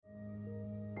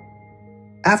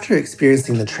After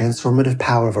experiencing the transformative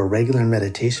power of a regular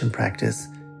meditation practice,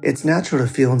 it's natural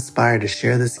to feel inspired to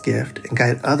share this gift and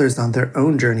guide others on their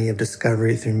own journey of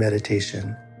discovery through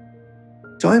meditation.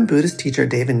 Join Buddhist teacher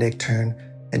David Nichtern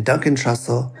and Duncan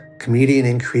Trussell, comedian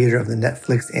and creator of the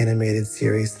Netflix animated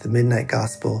series The Midnight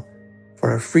Gospel,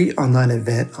 for a free online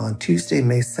event on Tuesday,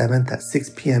 May 7th at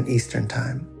 6 p.m. Eastern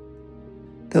Time.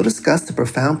 They'll discuss the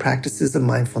profound practices of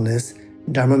mindfulness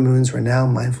in Dharma Moon's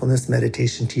renowned mindfulness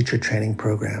meditation teacher training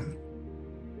program.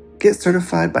 Get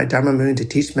certified by Dharma Moon to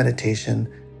teach meditation,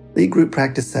 lead group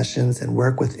practice sessions, and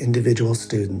work with individual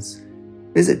students.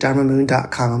 Visit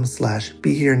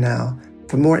dharmamoon.com/beherenow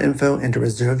for more info and to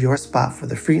reserve your spot for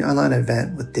the free online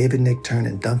event with David Nichtern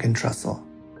and Duncan Trussell.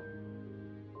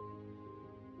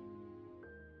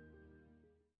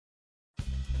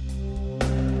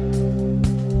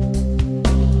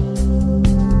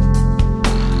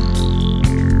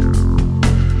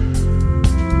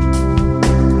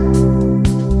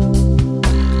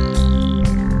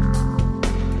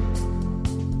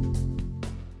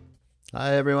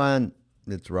 Hi, everyone.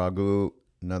 It's Raghu,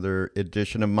 another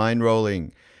edition of Mind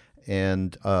Rolling.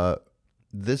 And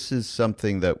this is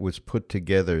something that was put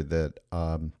together that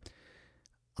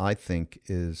I think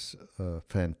is a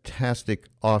fantastic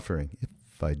offering,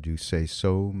 if I do say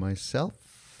so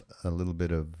myself. A little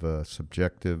bit of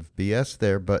subjective BS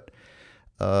there, but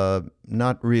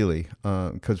not really.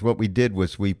 Because what we did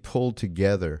was we pulled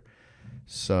together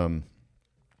some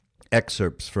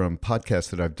excerpts from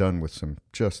podcasts that I've done with some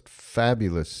just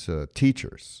fabulous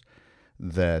teachers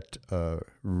that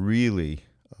really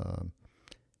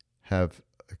have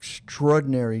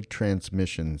extraordinary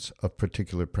transmissions of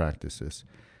particular practices.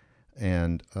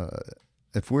 And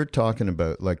if we're talking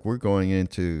about, like, we're going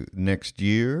into next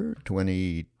year,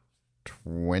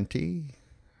 2020,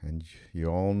 and you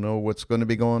all know what's going to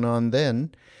be going on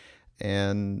then,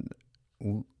 and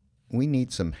we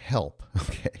need some help,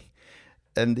 okay?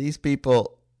 And these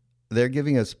people, they're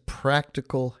giving us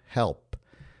practical help.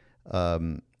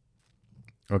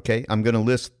 Okay, I'm going to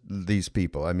list these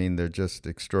people. I mean, they're just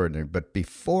extraordinary. But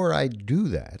before I do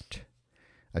that,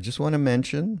 I just want to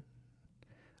mention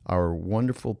our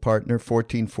wonderful partner,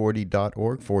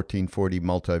 1440.org, 1440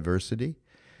 Multiversity.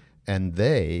 And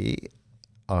they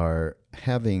are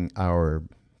having our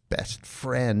best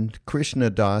friend, Krishna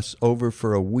Das, over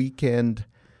for a weekend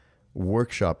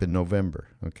workshop in November.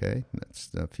 Okay,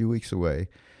 that's a few weeks away,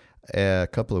 a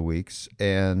couple of weeks,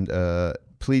 and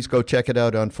please go check it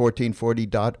out on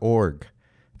 1440.org.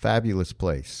 Fabulous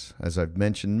place, as I've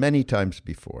mentioned many times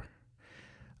before.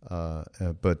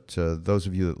 But those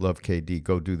of you that love KD,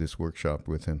 go do this workshop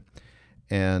with him.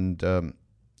 And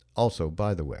also,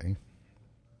 by the way,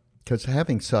 because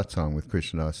having satsang with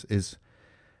Krishnadas is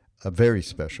a very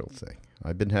special thing.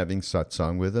 I've been having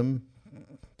satsang with him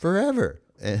forever.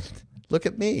 And look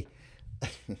at me.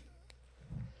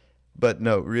 But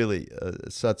no, really,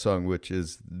 satsang, which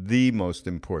is the most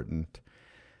important,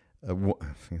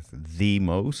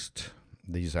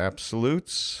 these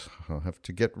absolutes, I'll have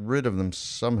to get rid of them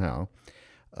somehow,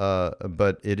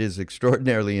 but it is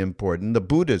extraordinarily important. The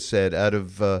Buddha said, out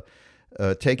of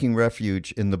taking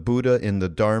refuge in the Buddha, in the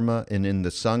Dharma, and in the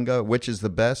Sangha, which is the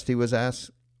best? He was asked,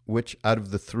 which out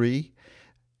of the three?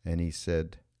 And he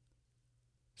said,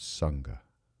 Sangha.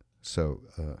 So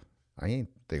I ain't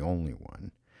the only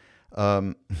one.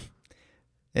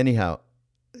 Anyhow,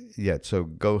 yeah, so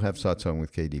go have satsang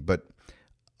with KD. But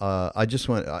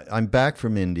I'm back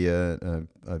from India.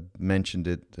 I've mentioned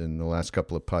it in the last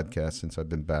couple of podcasts since I've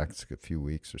been back. It's a few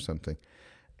weeks or something.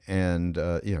 And,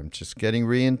 I'm just getting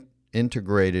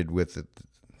reintegrated with it.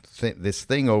 This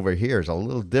thing over here is a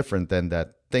little different than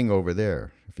that thing over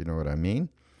there, if you know what I mean.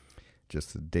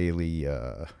 Just the daily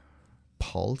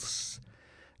pulse.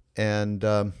 And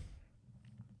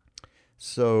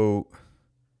so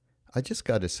I just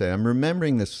got to say, I'm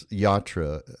remembering this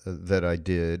yatra that I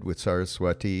did with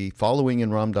Saraswati, following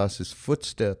in Ram Dass's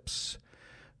footsteps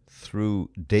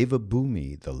through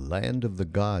Devabhumi, the land of the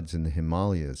gods in the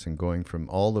Himalayas, and going from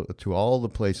all the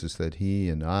places that he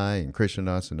and I and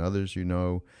Krishnadas and others,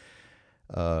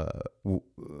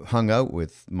 hung out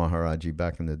with Maharaji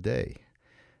back in the day.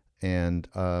 And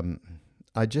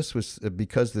I just was,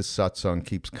 because this satsang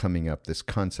keeps coming up, this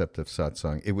concept of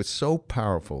satsang, it was so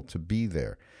powerful to be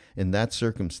there in that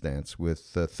circumstance with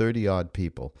 30-odd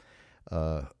people,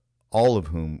 all of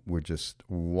whom were just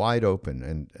wide open.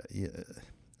 And,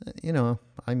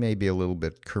 I may be a little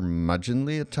bit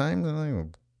curmudgeonly at times. I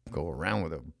go around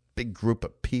with a big group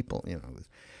of people,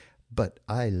 but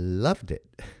I loved it.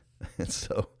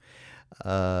 So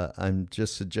I'm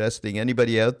just suggesting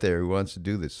anybody out there who wants to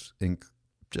do this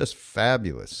just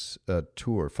fabulous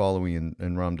tour following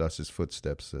in Ram Dass's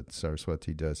footsteps that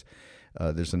Saraswati does.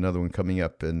 There's another one coming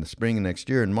up in the spring of next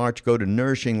year. In March, go to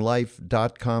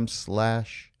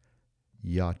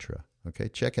nourishinglife.com/yatra. Okay,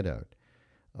 check it out.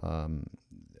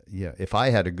 If I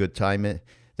had a good time,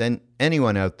 then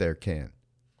anyone out there can.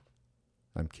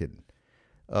 I'm kidding.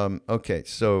 Okay,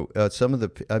 so some of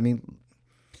the,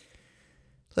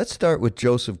 let's start with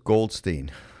Joseph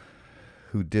Goldstein,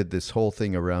 who did this whole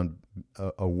thing around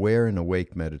aware and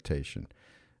awake meditation.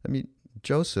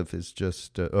 Joseph is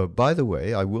just, by the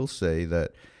way, I will say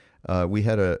that we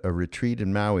had a retreat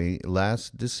in Maui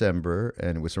last December,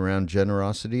 and it was around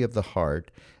generosity of the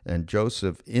heart. And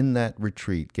Joseph, in that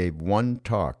retreat, gave one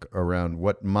talk around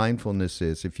what mindfulness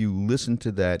is. If you listen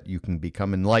to that, you can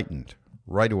become enlightened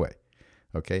right away.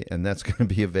 Okay, and that's going to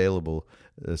be available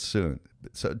soon.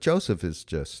 So Joseph is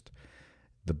just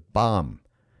the bomb.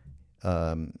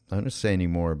 I'm not going to say any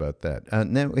more about that.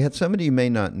 Now we had somebody you may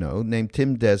not know named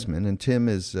Tim Desmond, and Tim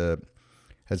has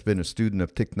been a student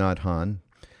of Thich Nhat Hanh,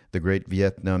 the great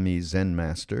Vietnamese Zen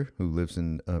master who lives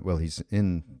in he's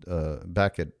in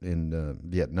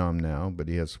Vietnam now, but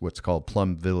he has what's called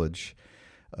Plum Village,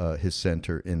 his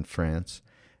center in France,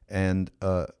 and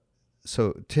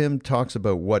so Tim talks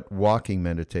about what walking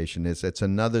meditation is. It's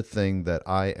another thing that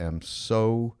I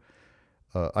so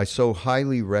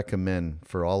highly recommend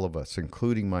for all of us,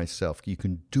 including myself. You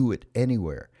can do it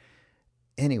anywhere.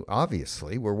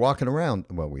 Obviously, we're walking around.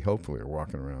 Well, we hopefully are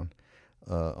walking around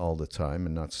all the time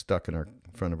and not stuck in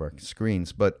front of our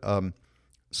screens. But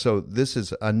so this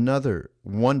is another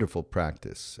wonderful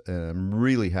practice, and I'm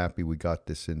really happy we got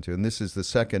this into. And this is the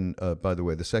second, by the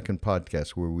way, the second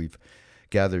podcast where we've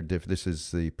gathered. This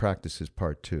is the practices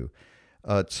part 2.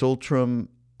 Tsultrim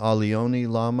Alioni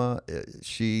Lama,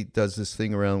 she does this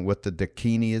thing around what the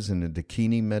Dakini is in the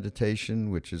Dakini meditation,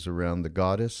 which is around the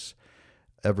goddess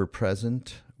ever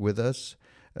present with us.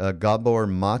 Gabor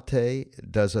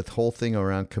Mate does a whole thing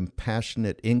around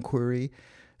compassionate inquiry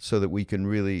so that we can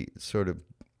really sort of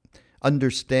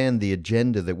understand the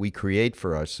agenda that we create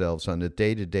for ourselves on a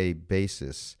day-to-day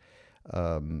basis.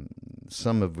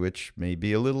 Some of which may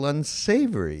be a little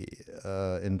unsavory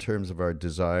in terms of our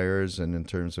desires and in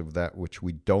terms of that which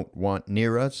we don't want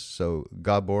near us. So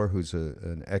Gabor, who's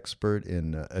an expert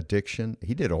in addiction,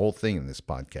 he did a whole thing in this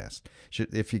podcast.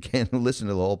 If you can listen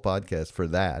to the whole podcast for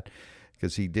that,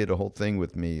 because he did a whole thing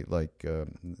with me, like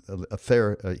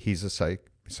he's a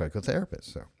psychotherapist,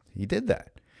 so he did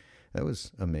that. That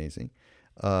was amazing.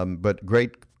 But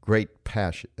great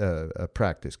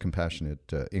practice,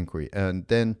 compassionate inquiry. And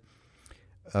then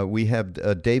we have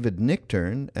David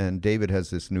Nichtern, and David has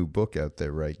this new book out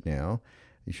there right now.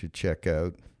 You should check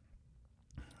out.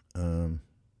 I'm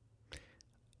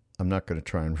not going to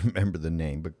try and remember the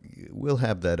name, but we'll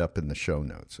have that up in the show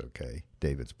notes, okay,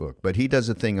 David's book. But he does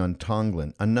a thing on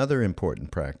Tonglen, another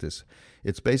important practice.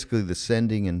 It's basically the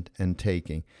sending and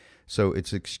taking. So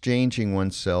it's exchanging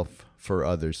oneself for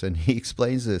others. And he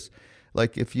explains this.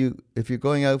 Like if you're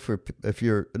going out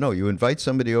you invite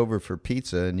somebody over for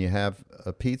pizza and you have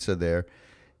a pizza there,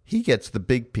 he gets the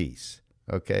big piece,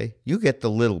 okay? You get the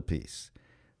little piece,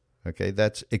 okay?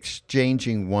 That's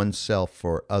exchanging oneself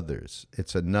for others.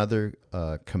 It's another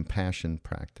compassion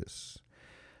practice,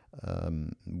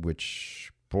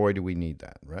 which, boy, do we need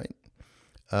that, right?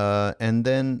 And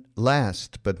then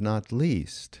last but not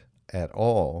least at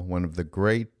all, one of the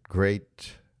great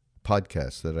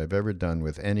podcasts that I've ever done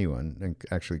with anyone, and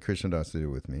actually Krishnadas did it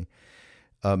with me,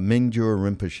 Mingyur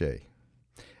Rinpoche.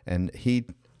 And he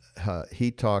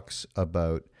talks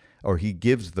about, or he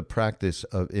gives the practice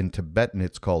of, in Tibetan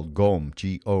it's called Gom,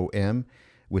 G-O-M,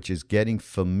 which is getting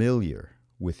familiar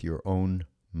with your own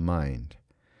mind.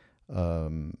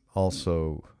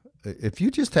 Also, if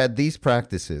you just had these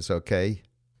practices, okay,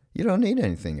 you don't need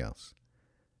anything else.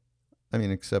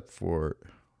 Except for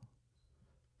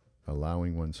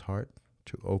allowing one's heart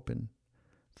to open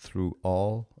through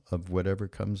all of whatever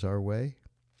comes our way.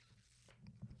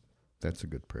 That's a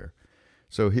good prayer.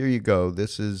 So here you go.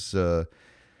 This is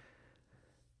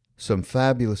some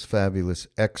fabulous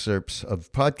excerpts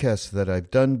of podcasts that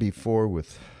I've done before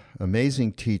with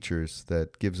amazing teachers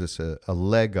that gives us a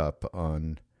leg up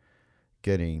on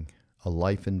getting a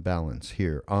life in balance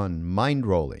here on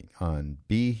Mindrolling on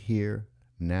Be Here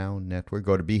Now Network.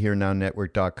 Go to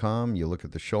BeHereNowNetwork.com. You look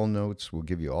at the show notes. We'll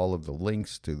give you all of the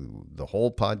links to the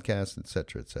whole podcast,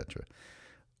 etc., etc.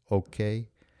 Okay.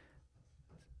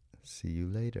 See you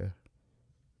later.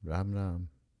 Ram Ram.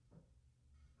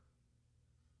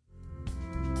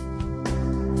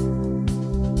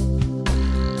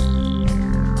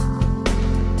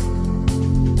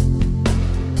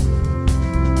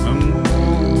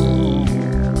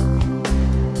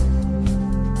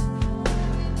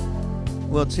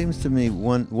 Well, it seems to me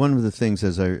one of the things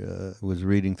as I was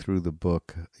reading through the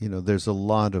book, there's a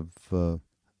lot of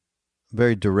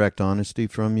very direct honesty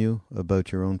from you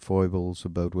about your own foibles,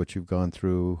 about what you've gone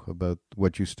through, about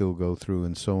what you still go through,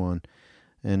 and so on.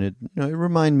 And it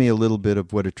reminded me a little bit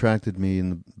of what attracted me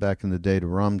back in the day to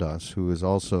Ram Dass, who is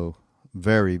also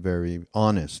very, very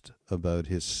honest about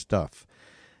his stuff,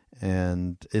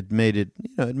 and it made it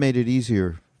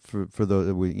easier for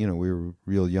those we were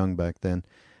real young back then.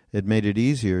 It made it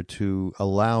easier to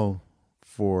allow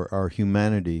for our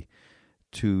humanity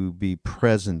to be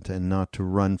present and not to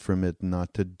run from it,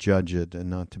 not to judge it, and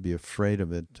not to be afraid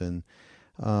of it. And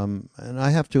I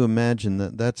have to imagine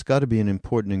that that's got to be an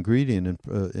important ingredient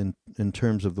in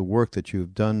terms of the work that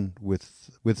you've done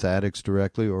with addicts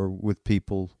directly, or with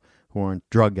people who aren't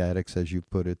drug addicts, as you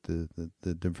put it,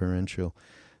 the differential.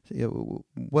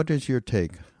 What is your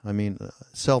take? I mean,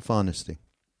 self-honesty.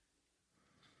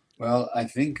 Well, I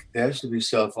think there has to be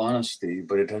self-honesty,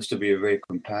 but it has to be a very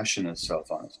compassionate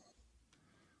self-honesty.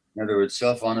 In other words,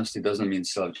 self-honesty doesn't mean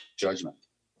self-judgment.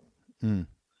 Mm.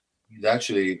 It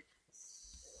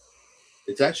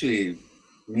actually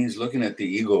means looking at the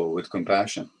ego with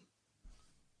compassion.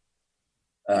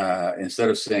 Instead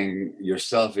of saying you're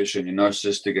selfish and you're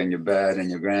narcissistic and you're bad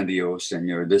and you're grandiose and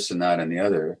you're this and that and the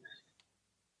other,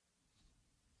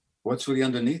 what's really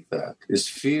underneath that is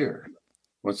fear.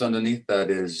 What's underneath that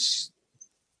is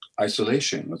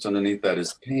isolation. What's underneath that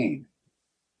is pain.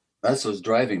 That's what's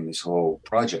driving this whole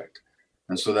project.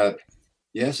 And so that,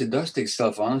 yes, it does take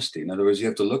self-honesty. In other words, you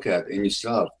have to look at in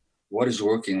yourself what is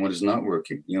working, what is not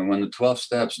working. When the 12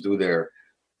 steps do their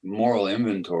moral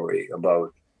inventory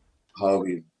about how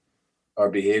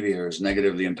our behavior has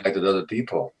negatively impacted other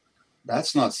people,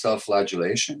 that's not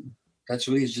self-flagellation. That's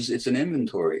really it's an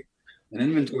inventory. An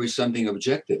inventory is something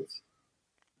objective.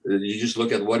 You just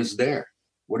look at what is there,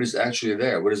 what is actually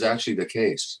there, what is actually the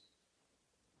case.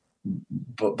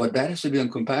 But that has to be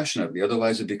done compassionately.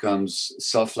 Otherwise, it becomes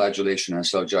self-flagellation and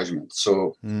self-judgment.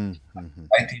 So I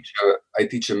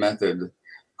teach a method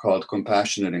called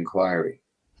compassionate inquiry,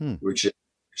 which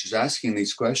is asking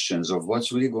these questions of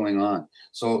what's really going on.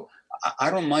 So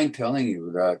I don't mind telling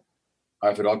you that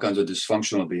I've had all kinds of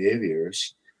dysfunctional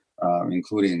behaviors,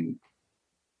 including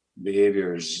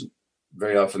behaviors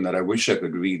very often that I wish I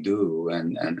could redo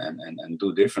and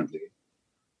do differently.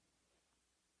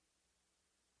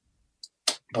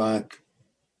 But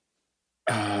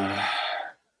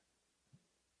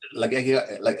like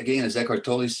again, as Eckhart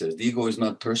Tolle says, the ego is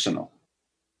not personal.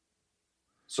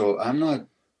 So I'm not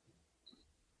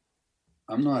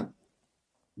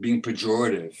being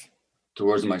pejorative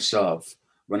towards myself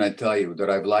when I tell you that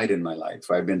I've lied in my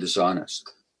life, I've been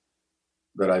dishonest,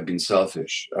 that I've been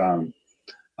selfish.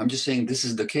 I'm just saying this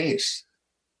is the case.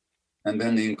 And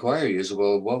then the inquiry is,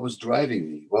 well, what was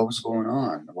driving me? What was going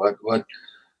on? What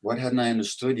hadn't I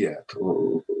understood yet?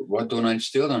 What don't I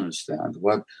still understand?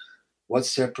 What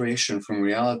separation from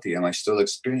reality am I still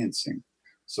experiencing?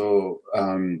 So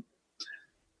the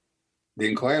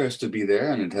inquiry has to be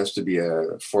there, and it has to be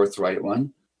a forthright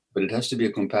one, but it has to be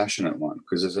a compassionate one.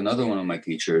 Because there's another one of my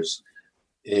teachers,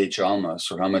 A.H. Almas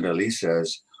or Muhammad Ali,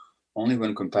 says, only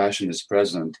when compassion is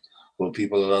present will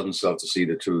people allow themselves to see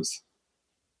the truth.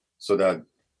 So that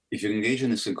if you engage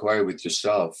in this inquiry with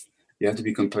yourself, you have to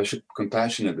be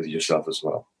compassionate with yourself as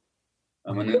well.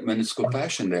 And when it's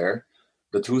compassion there,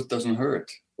 the truth doesn't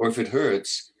hurt. Or if it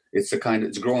hurts, it's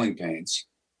growing pains.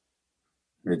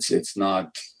 It's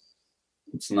not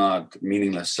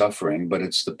meaningless suffering, but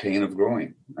it's the pain of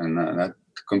growing. And that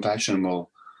compassion will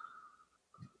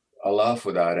allow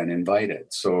for that and invite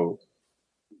it. So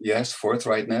yes,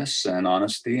 forthrightness and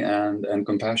honesty and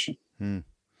compassion.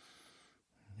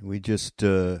 We just,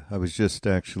 I was just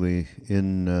actually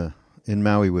in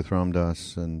Maui with Ram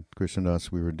Dass and Krishna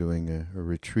Das. We were doing a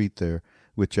retreat there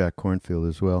with Jack Kornfield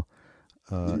as well,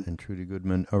 and Trudy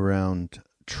Goodman, around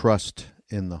trust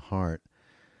in the heart.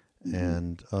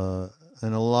 And a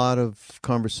lot of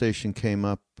conversation came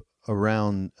up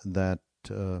around that,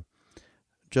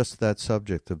 just that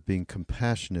subject of being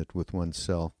compassionate with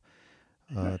oneself,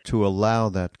 to allow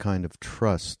that kind of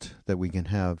trust that we can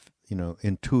have,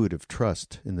 intuitive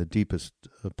trust in the deepest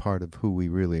part of who we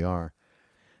really are.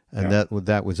 And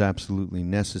that was absolutely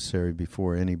necessary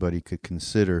before anybody could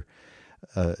consider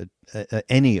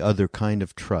any other kind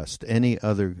of trust, any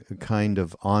other kind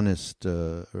of honest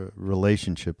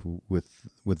relationship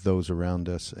with those around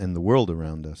us and the world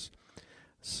around us.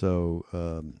 So,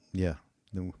 yeah.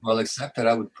 Well, except that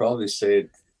I would probably say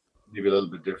it maybe a little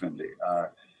bit differently.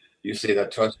 You say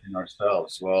that trust in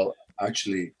ourselves. Well,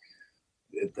 actually,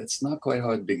 that's not quite how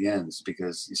it begins,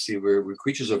 because you see, we're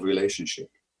creatures of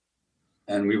relationship.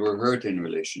 and we were hurt in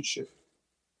relationship.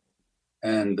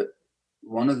 And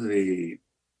one of the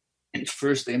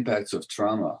first impacts of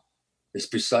trauma is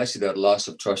precisely that loss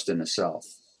of trust in the self.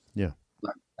 Yeah.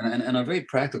 And on a very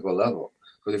practical level.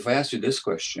 But if I ask you this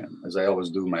question, as I always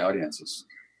do my audiences,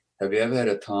 have you ever had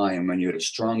a time when you had a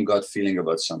strong gut feeling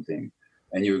about something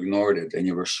and you ignored it and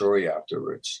you were sorry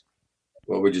afterwards?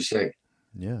 What would you say?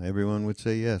 Yeah, everyone would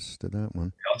say yes to that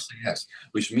one. I'll say yes,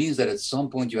 which means that at some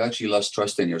point you actually lost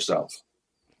trust in yourself.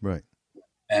 Right.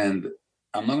 And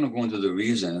I'm not going to go into the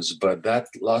reasons, but that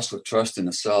loss of trust in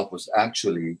the self was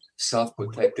actually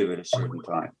self-protective at a certain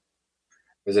time.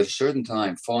 Because at a certain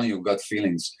time, following your gut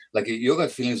feelings, like your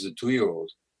gut feelings as a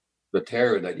 2-year-old, the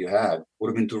terror that you had would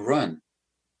have been to run.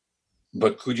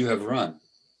 But could you have run,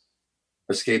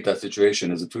 escaped that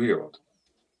situation as a 2-year-old?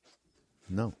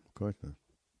 No, of course not.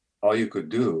 All you could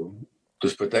do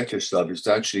to protect yourself is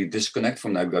to actually disconnect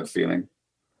from that gut feeling.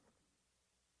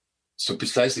 So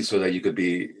precisely so that you could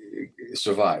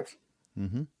survive.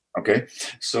 Mm-hmm. Okay.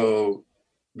 So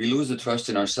we lose the trust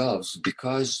in ourselves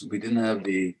because we didn't have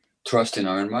the trust in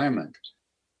our environment.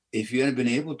 If you had been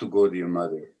able to go to your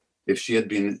mother, if she had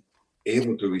been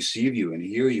able to receive you and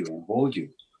hear you and hold you,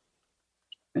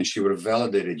 and she would have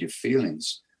validated your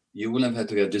feelings, you wouldn't have had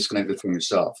to get disconnected from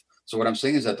yourself. So what I'm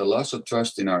saying is that the loss of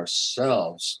trust in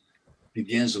ourselves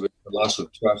begins with the loss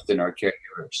of trust in our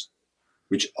caregivers,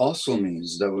 which also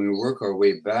means that when we work our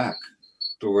way back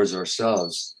towards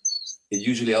ourselves, it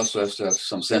usually also has to have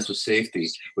some sense of safety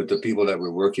with the people that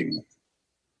we're working with.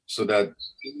 So that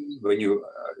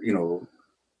when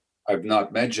I've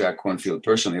not met Jack Kornfield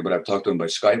personally, but I've talked to him by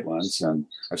Skype once, and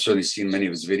I've certainly seen many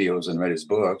of his videos and read his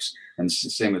books, and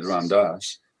same with Ram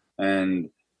Dass. And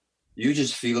you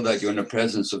just feel that you're in the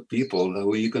presence of people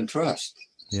who you can trust.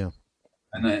 Yeah.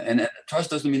 And trust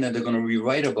doesn't mean that they're going to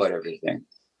rewrite about everything.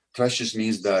 Trust just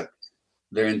means that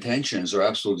their intentions are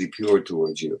absolutely pure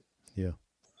towards you. Yeah.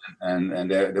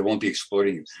 And they won't be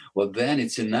exploiting you. Well, then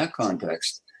it's in that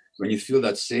context, when you feel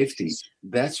that safety,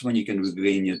 that's when you can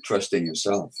regain your trust in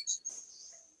yourself.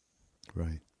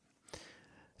 Right.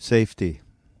 Safety.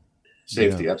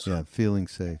 Safety, yeah, absolutely. Yeah, feeling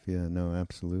safe. Yeah, no,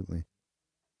 absolutely.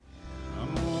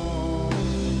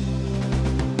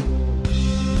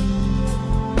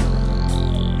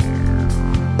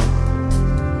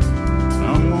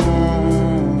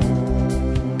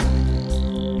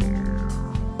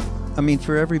 I mean,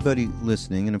 for everybody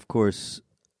listening, and of course,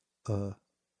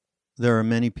 there are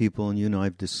many people, and you know,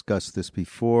 I've discussed this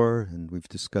before, and we've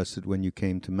discussed it when you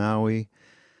came to Maui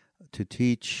to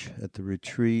teach at the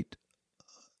retreat,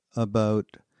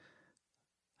 about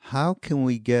how can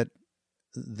we get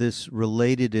this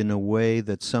related in a way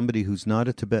that somebody who's not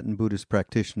a Tibetan Buddhist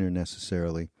practitioner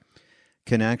necessarily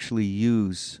can actually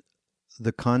use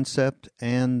the concept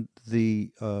and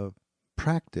the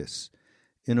practice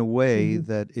in a way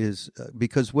that is,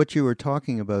 because what you were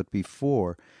talking about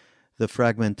before, the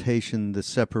fragmentation, the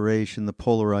separation, the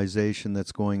polarization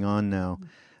that's going on now,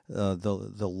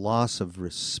 the loss of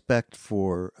respect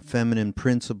for feminine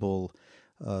principle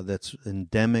that's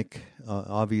endemic,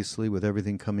 obviously, with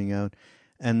everything coming out,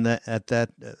 and that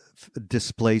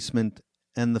displacement,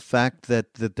 and the fact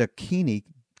that the Dakini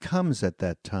comes at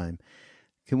that time.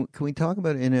 Can we talk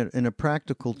about it in a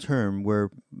practical term where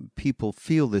people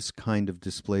feel this kind of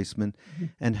displacement,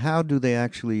 and how do they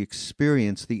actually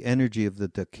experience the energy of the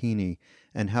Dakini,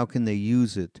 and how can they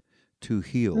use it to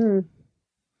heal?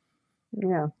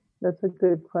 Yeah, that's a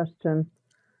good question.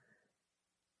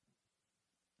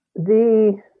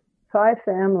 The 5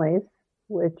 families,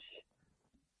 which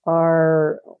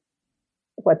are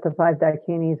what the 5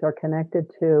 Dakinis are connected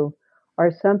to,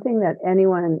 are something that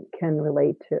anyone can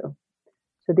relate to.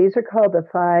 So these are called the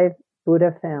 5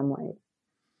 Buddha families,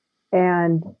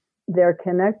 and they're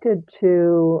connected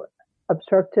to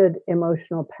obstructed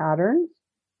emotional patterns,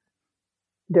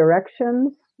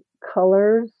 directions,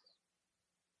 colors,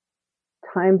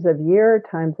 times of year,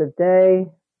 times of day,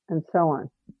 and so on.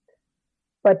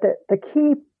 But the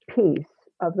key piece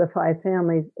of the 5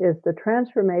 families is the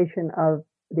transformation of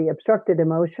the obstructed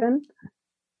emotion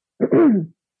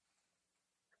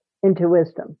into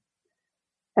wisdom.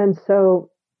 And so,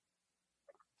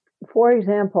 for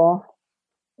example,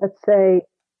 let's say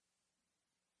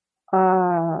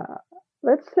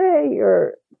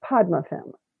your Padma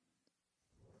family.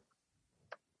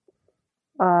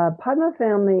 Padma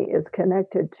family is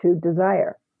connected to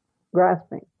desire,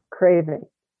 grasping, craving.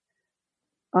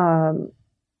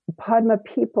 Padma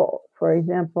people, for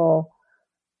example,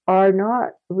 are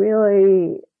not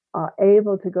really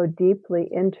able to go deeply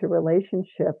into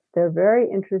relationship. They're very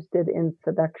interested in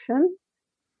seduction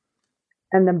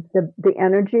and the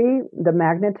energy, the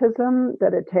magnetism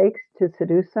that it takes to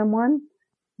seduce someone,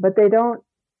 but they don't,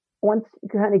 once you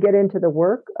kind of get into the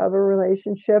work of a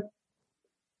relationship,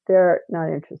 they're not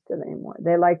interested anymore.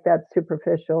 They like that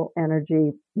superficial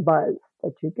energy buzz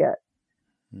that you get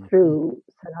through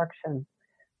seduction.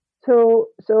 So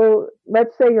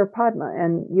let's say you're Padma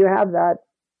and you have that,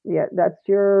 that's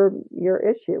your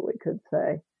issue, we could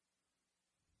say.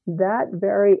 That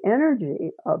very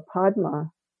energy of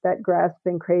Padma, that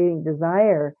grasping, creating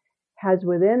desire, has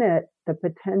within it the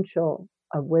potential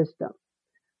of wisdom.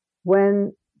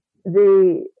 When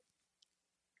the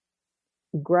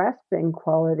grasping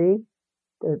quality,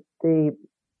 the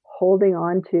holding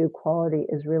on to quality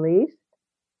is released,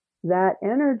 that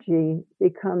energy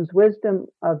becomes wisdom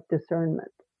of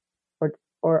discernment,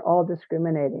 or all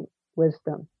discriminating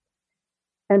wisdom.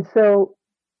 And so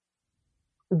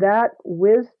that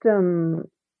wisdom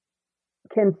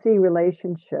can see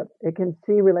relationship. It can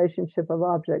see relationship of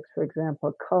objects, for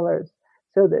example, colors.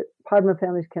 So that Padma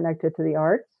family is connected to the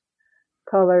arts,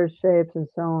 colors, shapes, and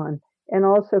so on, and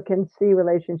also can see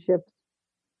relationships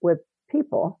with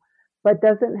people, but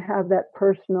doesn't have that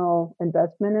personal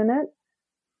investment in it,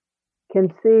 can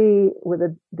see with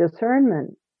a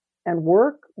discernment and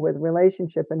work with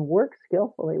relationship and work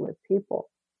skillfully with people,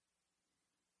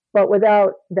 but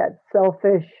without that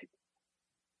selfish,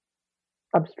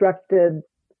 obstructed,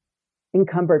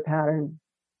 encumbered pattern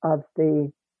of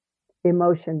the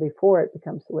emotion before it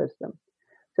becomes the wisdom.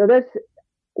 So that's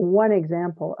one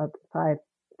example of the 5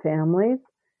 families.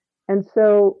 And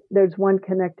so there's one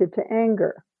connected to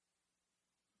anger,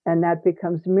 and that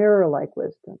becomes mirror-like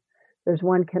wisdom. There's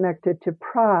one connected to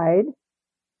pride,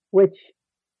 which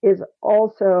is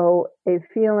also a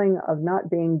feeling of not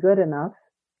being good enough,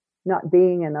 not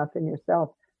being enough in yourself.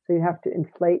 So you have to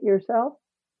inflate yourself,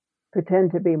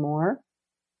 pretend to be more.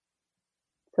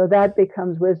 So that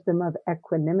becomes wisdom of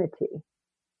equanimity.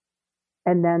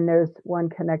 And then there's one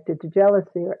connected to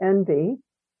jealousy or envy,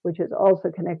 which is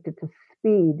also connected to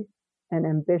speed and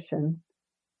ambition.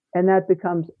 And that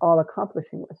becomes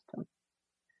all-accomplishing wisdom.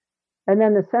 And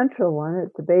then the central one,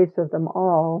 at the base of them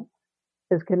all,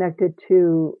 is connected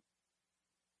to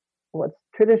what's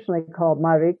traditionally called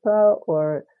marikpa,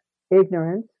 or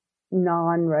ignorance,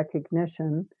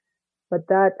 non-recognition. But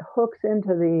that hooks into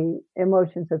the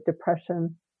emotions of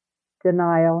depression,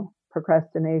 denial,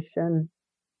 procrastination,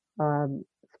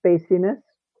 spaciness.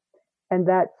 And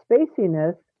that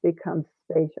spaciness becomes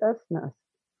spaciousness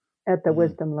at the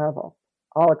wisdom level,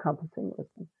 all-encompassing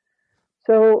wisdom.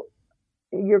 So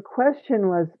your question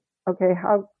was, okay,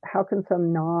 how can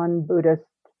some non-Buddhist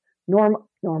normal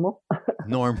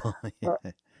yeah.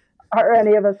 are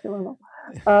any of us normal?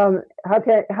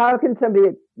 How can somebody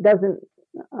that doesn't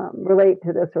relate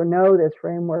to this or know this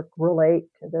framework relate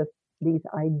to these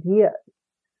ideas?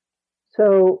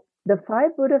 So the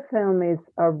 5 Buddha families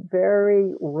are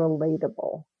very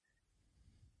relatable.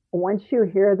 Once you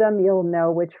hear them, you'll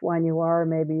know which one you are.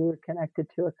 Maybe you're connected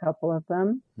to a couple of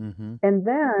them. Mm-hmm. And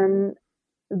then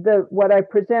what I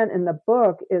present in the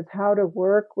book is how to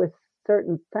work with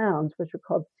certain sounds, which are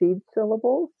called seed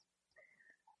syllables,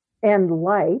 and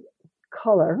light,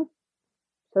 color.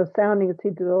 So sounding a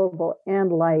seed syllable and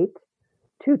light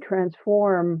to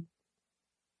transform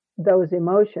those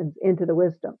emotions into the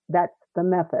wisdom. That's the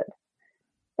method.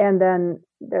 And then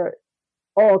they're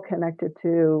all connected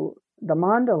to the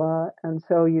mandala. And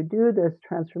so you do this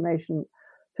transformation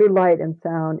through light and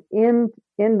sound in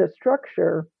the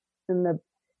structure, in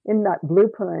that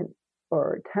blueprint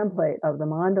or template of the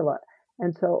mandala.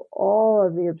 And so all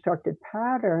of the obstructed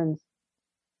patterns,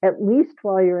 at least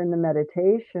while you're in the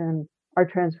meditation, are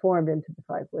transformed into the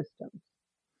 5 wisdoms.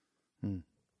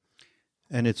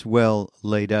 And it's well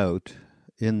laid out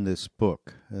in this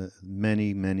book,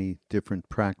 many, many different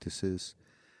practices.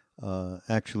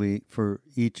 Actually, for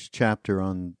each chapter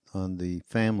on the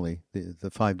family,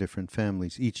 the 5 different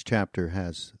families, each chapter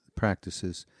has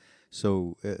practices.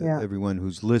 So everyone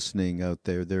who's listening out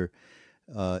there,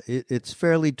 it's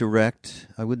fairly direct.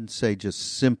 I wouldn't say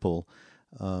just simple,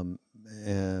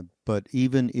 but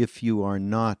even if you are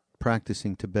not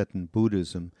practicing Tibetan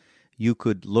Buddhism, you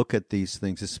could look at these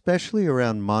things, especially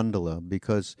around mandala,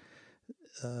 because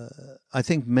I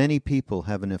think many people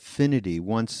have an affinity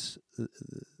once.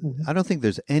 I don't think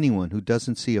there's anyone who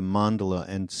doesn't see a mandala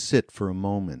and sit for a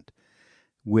moment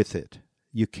with it.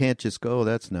 You can't just go, oh,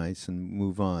 that's nice, and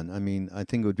move on. I mean, I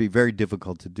think it would be very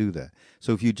difficult to do that.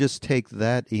 So if you just take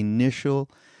that initial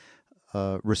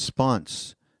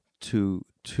response to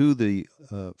the,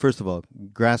 first of all,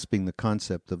 grasping the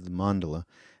concept of the mandala,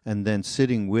 and then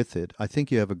sitting with it, I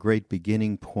think you have a great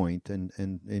beginning point, and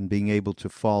in being able to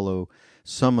follow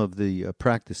some of the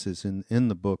practices in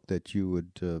the book that you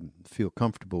would feel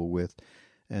comfortable with,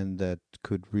 and that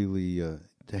could really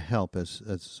to help, as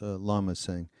Lama is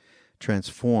saying,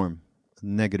 transform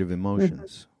negative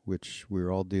emotions, which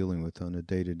we're all dealing with on a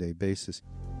day-to-day basis.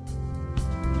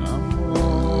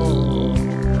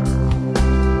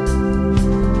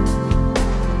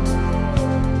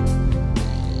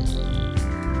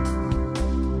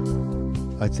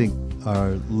 I think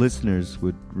our listeners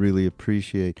would really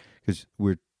appreciate, because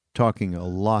we're talking a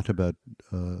lot about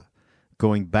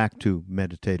going back to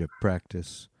meditative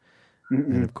practice.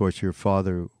 And of course, your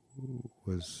father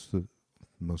was the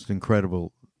most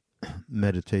incredible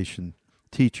meditation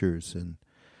teachers, and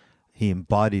he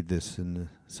embodied this in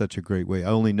such a great way. I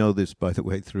only know this, by the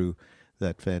way, through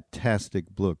that fantastic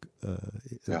book,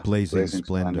 Blazing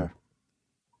Splendor.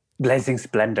 Blazing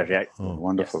Splendor, right? Oh,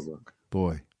 wonderful book.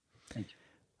 Boy. Thank you.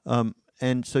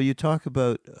 And so you talk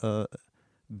about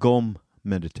GOM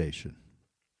meditation.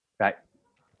 Right.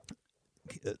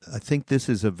 I think this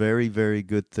is a very, very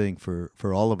good thing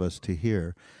for all of us to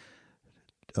hear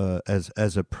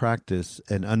as a practice,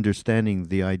 and understanding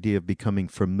the idea of becoming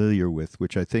familiar with,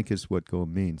 which I think is what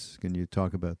GOM means. Can you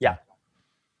talk about that?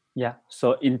 Yeah.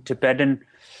 So in Tibetan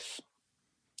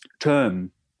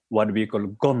term, what we call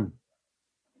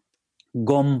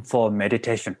GOM for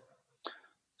meditation.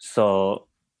 So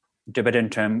Tibetan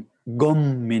term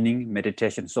GOM meaning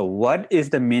meditation. So what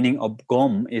is the meaning of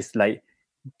GOM is like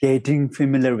getting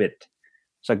familiar with.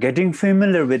 So getting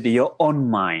familiar with your own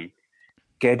mind,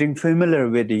 getting familiar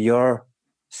with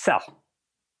yourself.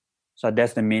 So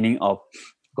that's the meaning of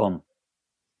GOM.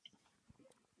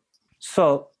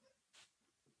 So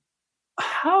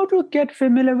how to get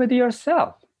familiar with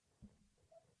yourself?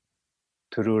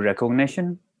 Through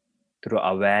recognition, through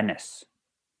awareness.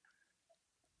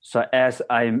 So as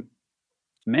I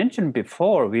mentioned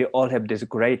before, we all have this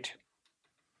great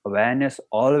awareness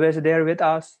always there with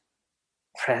us,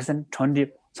 present,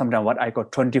 sometimes what I call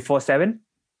 24/7,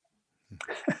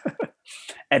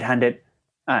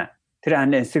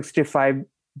 365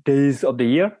 days of the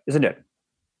year, isn't it?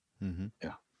 Mm-hmm.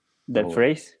 Yeah. That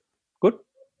phrase, good?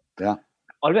 Yeah.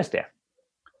 Always there.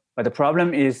 But the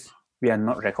problem is we are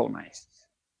not recognized.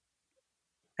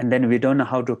 And then we don't know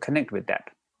how to connect with that.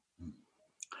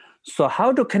 So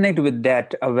how to connect with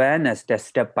that awareness, that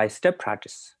step-by-step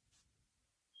practice?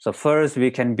 So first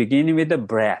we can begin with the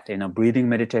breath, breathing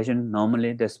meditation.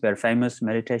 Normally that's very famous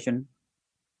meditation.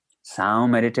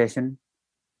 Sound meditation.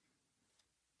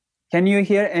 Can you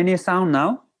hear any sound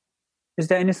now? Is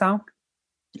there any sound?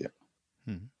 Yeah.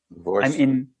 Mm-hmm. Voice.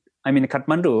 I'm in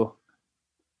Kathmandu.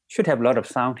 Should have a lot of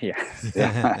sound here.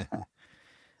 Yeah.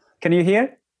 Can you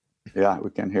hear? Yeah, we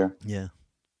can hear. Yeah.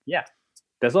 Yeah.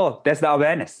 That's all. That's the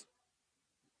awareness.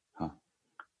 Huh.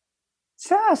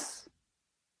 Just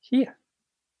here.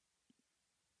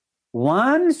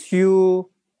 Once you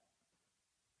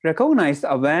recognize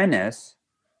awareness,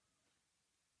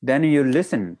 then you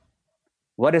listen.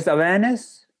 What is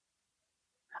awareness?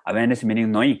 Awareness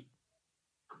meaning knowing.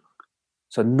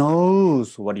 So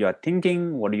knows what you are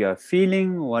thinking, what you are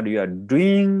feeling, what you are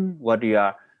doing, what you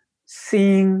are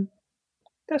seeing.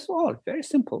 That's all. Very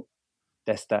simple.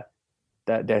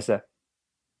 There's a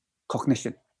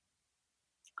cognition.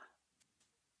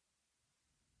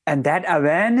 And that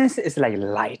awareness is like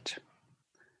light.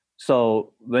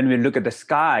 So when we look at the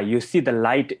sky, you see the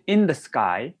light in the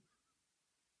sky,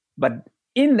 but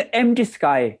in the empty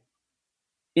sky,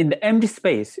 in the empty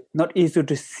space, not easy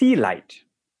to see light.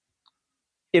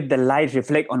 If the light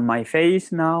reflects on my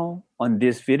face now, on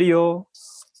this video,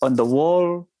 on the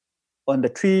wall, on the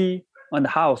tree, on the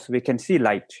house, we can see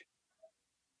light.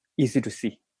 Easy to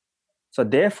see. So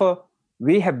therefore,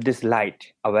 we have this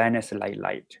light, awareness like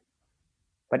light.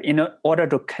 But in order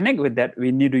to connect with that,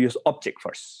 we need to use object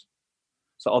first.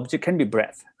 So object can be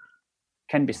breath,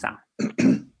 can be sound.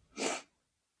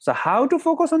 So how to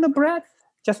focus on the breath?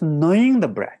 Just knowing the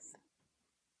breath.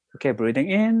 Okay, breathing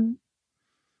in,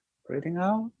 breathing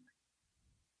out,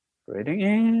 breathing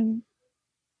in,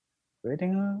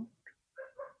 breathing out.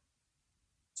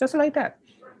 Just like that.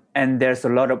 And there's a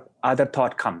lot of other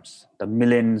thought comes, the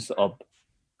millions of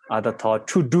other thought,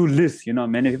 to-do lists.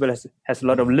 Many people has a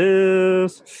lot of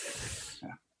lists.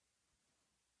 Yeah.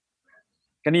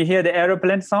 Can you hear the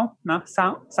aeroplane sound? No?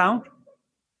 Sound?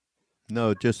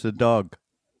 No, just a dog.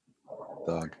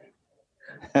 Dog.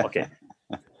 Okay.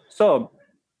 So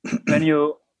when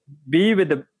you be with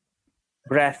the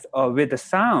breath or with the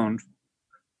sound,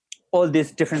 all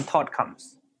these different thought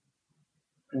comes.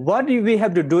 What we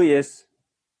have to do is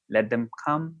let them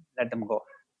come, let them go.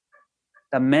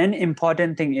 the main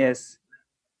important thing is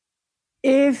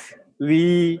if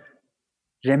we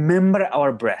remember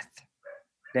our breath,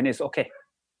 then it's okay.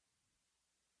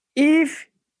 If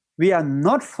we are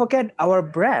not forget our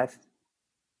breath,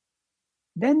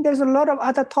 then there's a lot of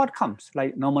other thought comes,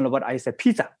 like normally what I say,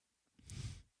 pizza.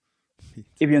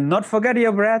 If you not forget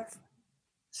your breath,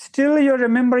 still you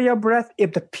remember your breath.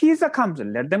 If the pizza comes,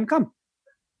 let them come.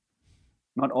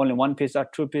 Not only 1 pizza,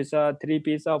 2 pizza, 3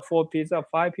 pizza, 4 pizza,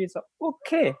 5 pizza.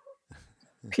 Okay.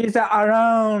 Pizza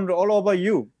around all over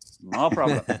you. No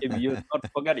problem. If you not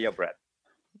forget your breath.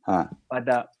 But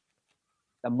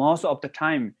the most of the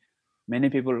time, many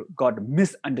people got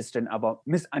misunderstanding about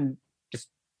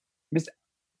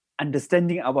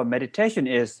meditation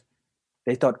is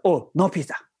they thought, oh, no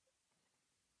pizza.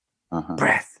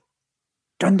 Breath.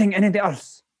 Don't think anything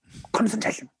else.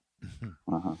 Concentration.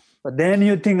 But then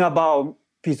you think about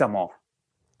pizza more.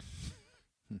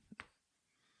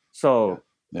 So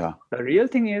the real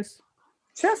thing is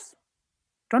just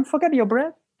don't forget your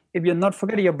breath. If you're not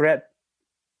forgetting your breath,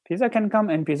 pizza can come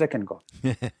and pizza can go.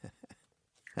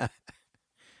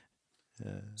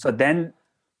 So then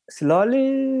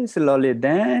slowly,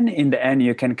 then in the end,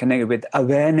 you can connect with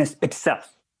awareness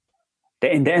itself.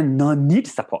 Then in the end, no need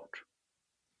support.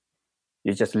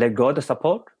 You just let go of the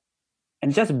support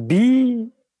and just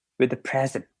be with the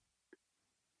present.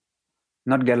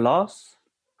 Not get lost.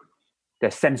 The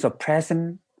sense of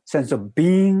presence, sense of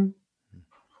being,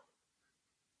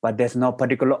 but there's no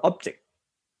particular object.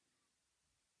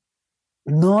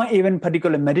 No even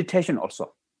particular meditation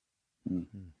also.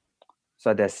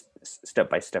 So there's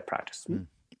step-by-step practice.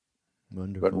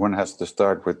 Wonderful. But one has to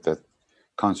start with the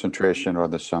concentration or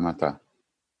the samatha.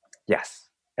 Yes,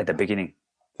 at the beginning.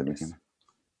 At the beginning.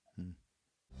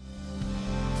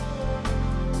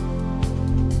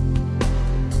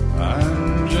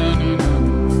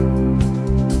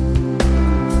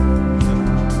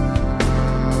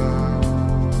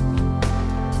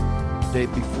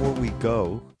 Dave, before we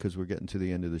go, because we're getting to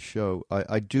the end of the show,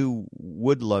 I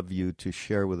would love you to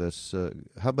share with us,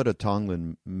 how about a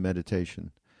Tonglen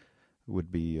meditation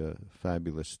would be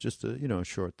fabulous. Just a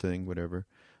short thing, whatever.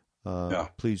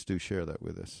 Please do share that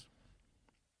with us.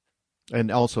 And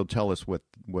also tell us what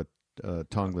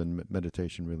Tonglen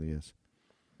meditation really is.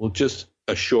 Well, just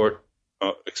a short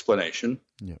explanation,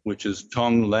 which is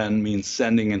Tonglen means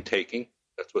sending and taking.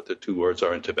 That's what the two words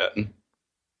are in Tibetan.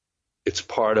 It's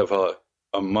part of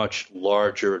a much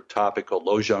larger topic called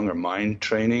Lojong, or mind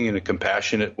training, in a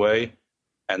compassionate way.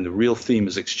 And the real theme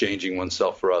is exchanging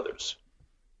oneself for others.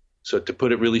 So to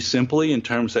put it really simply, in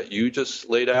terms that you just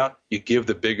laid out, you give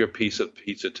the bigger piece of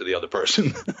pizza to the other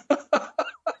person.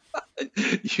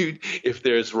 If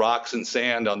there's rocks and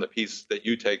sand on the piece that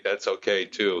you take, that's okay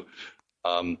too.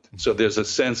 So there's a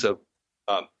sense of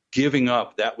giving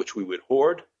up that which we would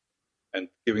hoard and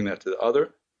giving that to the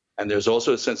other. And there's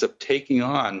also a sense of taking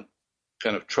on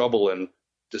kind of trouble and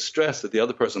distress that the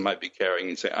other person might be carrying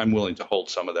and say, I'm willing to hold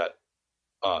some of that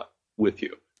with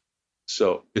you.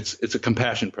 So it's a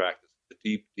compassion practice, a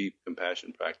deep, deep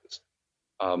compassion practice.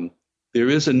 There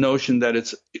is a notion that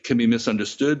it can be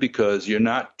misunderstood because you're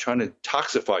not trying to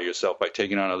toxify yourself by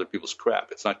taking on other people's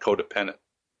crap. It's not codependent.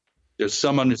 There's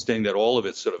some understanding that all of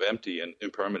it's sort of empty and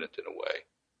impermanent in a way.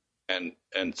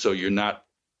 And so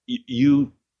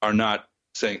you are not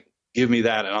saying, give me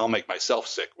that and I'll make myself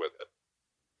sick with it.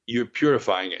 You're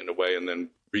purifying it in a way and then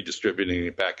redistributing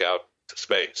it back out to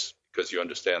space because you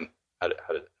understand how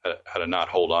to not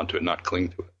hold on to it, not cling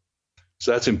to it.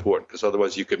 So that's important because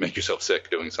otherwise you could make yourself sick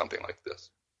doing something like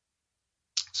this.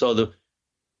 So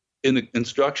in the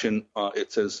instruction,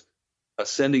 it says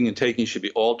sending and taking should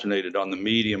be alternated on the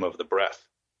medium of the breath.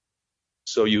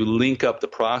 So you link up the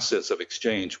process of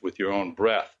exchange with your own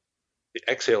breath. The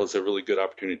exhale is a really good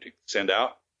opportunity to send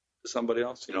out to somebody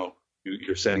else.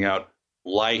 You're sending out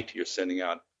light, you're sending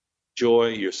out joy,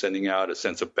 you're sending out a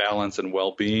sense of balance and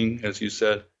well-being, as you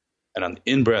said. And on the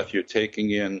in-breath, you're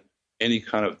taking in any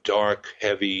kind of dark,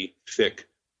 heavy, thick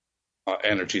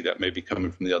energy that may be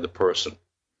coming from the other person.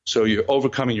 So you're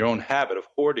overcoming your own habit of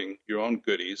hoarding your own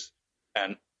goodies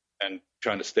and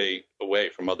trying to stay away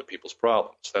from other people's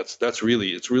problems. It's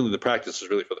really the practice is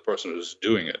really for the person who's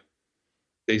doing it.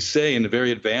 They say in a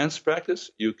very advanced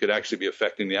practice, you could actually be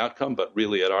affecting the outcome, but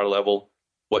really at our level,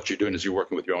 what you're doing is you're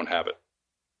working with your own habit.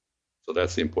 So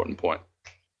that's the important point.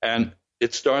 And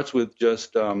it starts with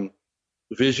just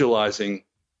visualizing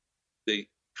the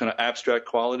kind of abstract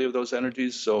quality of those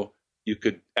energies. So you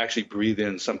could actually breathe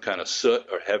in some kind of soot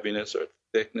or heaviness or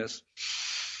thickness.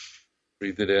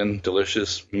 Breathe it in,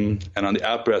 delicious. And on the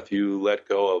out breath, you let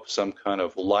go of some kind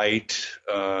of light,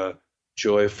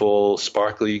 joyful,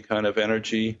 sparkly kind of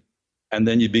energy. And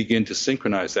then you begin to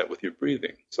synchronize that with your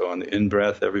breathing. So on the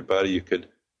in-breath, everybody, you could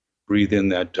breathe in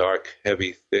that dark,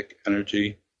 heavy, thick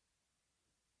energy.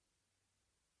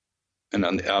 And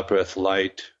on the out-breath,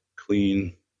 light,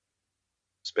 clean,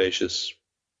 spacious.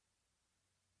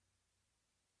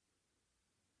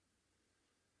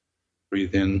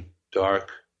 Breathe in,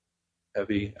 dark,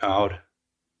 heavy, out,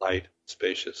 light,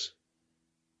 spacious.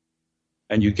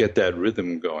 And you get that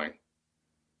rhythm going.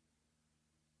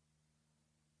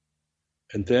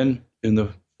 And then in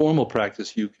the formal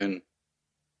practice, you can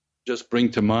just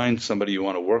bring to mind somebody you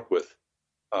want to work with.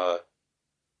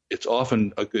 It's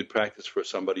often a good practice for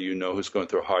somebody you know who's going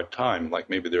through a hard time, like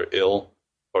maybe they're ill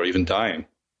or even dying.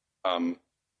 And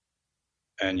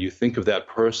you think of that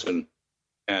person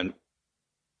and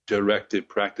directed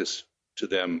practice to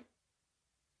them,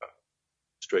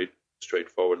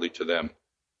 straightforwardly to them.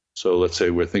 So let's say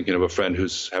we're thinking of a friend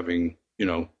who's having,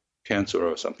 cancer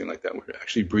or something like that. We're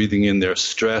actually breathing in their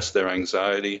stress, their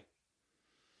anxiety,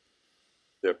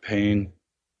 their pain,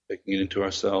 taking it into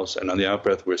ourselves. And on the out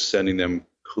breath, we're sending them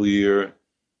clear,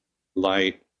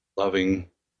 light, loving,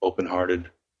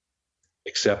 open-hearted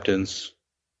acceptance.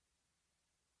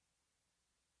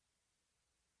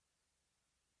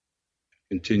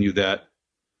 Continue that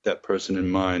person in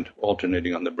mind,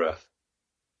 alternating on the breath.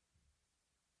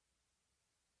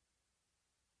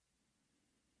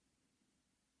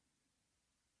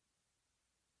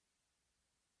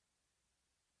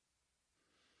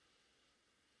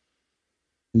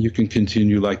 And you can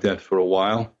continue like that for a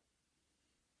while.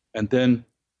 And then,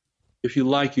 if you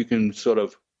like, you can sort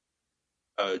of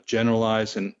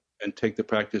generalize and take the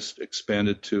practice, expand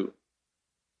it to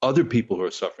other people who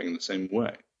are suffering in the same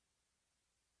way.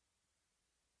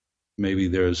 Maybe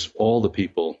there's all the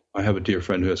people. I have a dear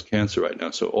friend who has cancer right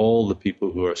now, so all the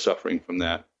people who are suffering from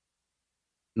that.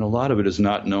 And a lot of it is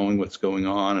not knowing what's going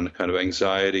on and a kind of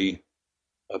anxiety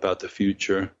about the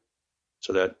future.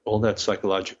 So that all that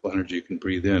psychological energy you can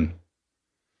breathe in.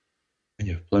 And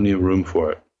you have plenty of room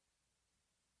for it.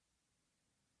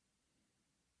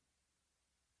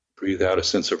 Breathe out a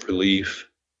sense of relief,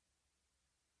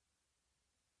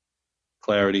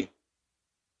 clarity,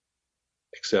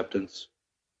 acceptance.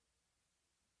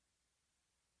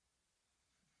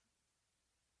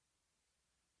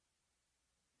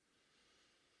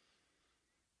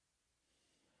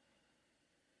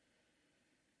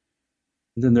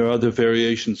 And then there are other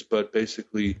variations, but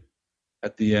basically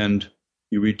at the end,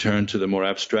 you return to the more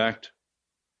abstract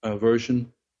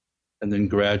version and then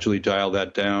gradually dial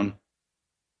that down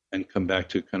and come back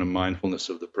to kind of mindfulness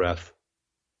of the breath,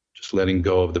 just letting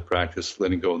go of the practice,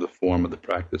 letting go of the form of the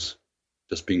practice,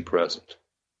 just being present.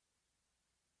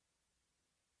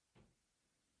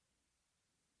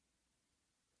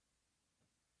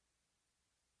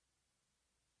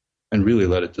 And really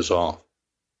let it dissolve.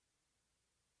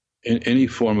 In any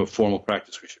form of formal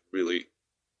practice, we should really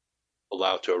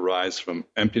allow it to arise from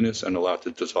emptiness and allow it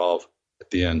to dissolve at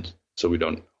the end so we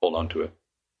don't hold on to it.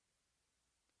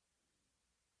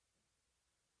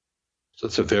 So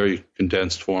it's a very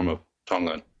condensed form of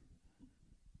Tonglen.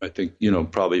 I think,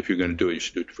 probably if you're going to do it, you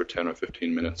should do it for 10 or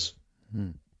 15 minutes.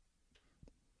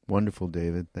 Wonderful,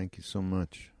 David. Thank you so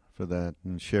much for that.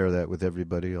 And share that with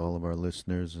everybody, all of our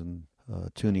listeners, and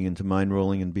tuning into Mind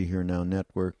Rolling and Be Here Now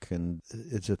Network. And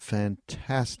it's a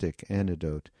fantastic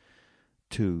antidote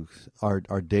to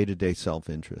our day-to-day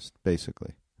self-interest,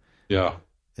 basically. Yeah.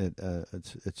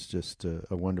 It's just a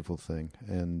wonderful thing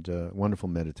and wonderful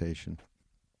meditation.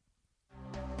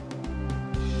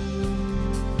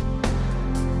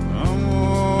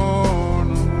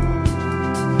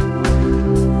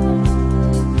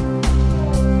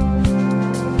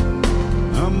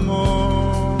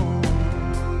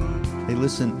 Hey,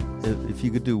 listen, if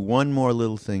you could do one more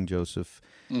little thing, Joseph,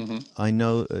 I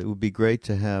know it would be great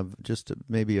to have just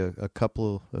maybe a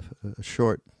couple of a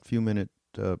short few-minute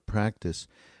practice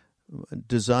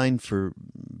designed for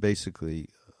basically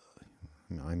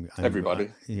I'm everybody.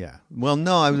 Yeah. Well,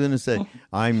 no, I was going to say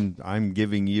I'm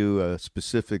giving you a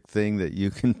specific thing that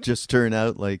you can just turn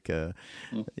out like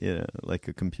like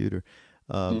a computer.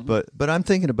 But I'm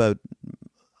thinking about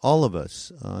all of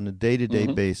us on a day-to-day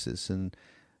basis, and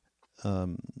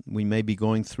we may be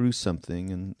going through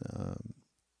something, and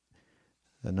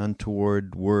an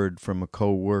untoward word from a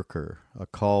coworker, a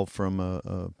call from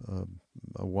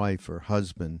a wife or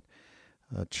husband,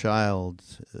 a child,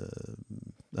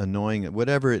 annoying,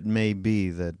 whatever it may be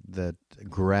that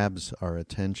grabs our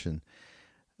attention.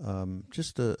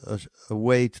 Just a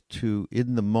way to,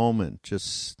 in the moment,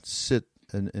 just sit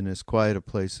in as quiet a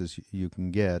place as you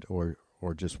can get, or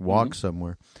just walk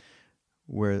somewhere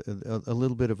where a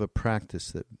little bit of a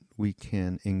practice that we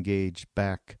can engage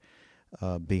back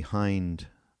behind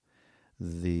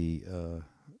the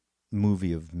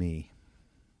movie of me,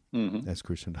 as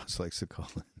Krishnadas likes to call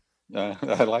it.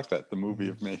 I like that, the movie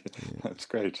of me. That's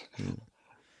great.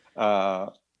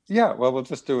 Yeah, well, we'll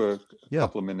just do a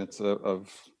couple of minutes of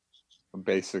a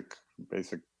basic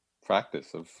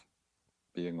practice of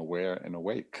being aware and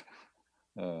awake.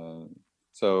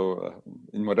 So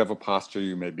in whatever posture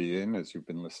you may be in as you've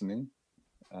been listening,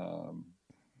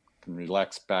 can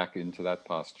relax back into that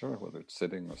posture, whether it's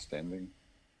sitting or standing.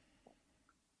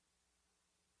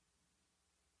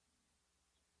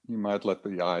 You might let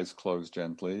the eyes close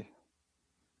gently,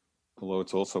 although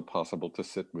it's also possible to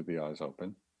sit with the eyes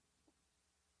open.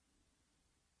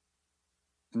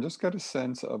 And just get a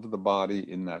sense of the body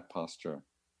in that posture.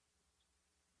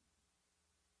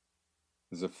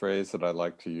 There's a phrase that I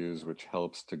like to use which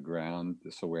helps to ground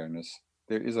this awareness.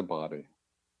 There is a body.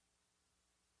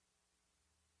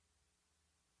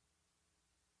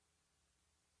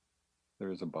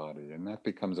 There is a body, and that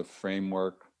becomes a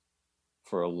framework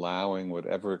for allowing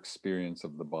whatever experience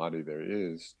of the body there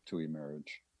is to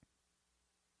emerge.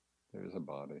 There is a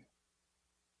body.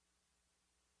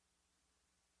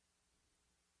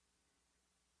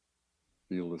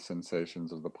 Feel the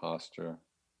sensations of the posture.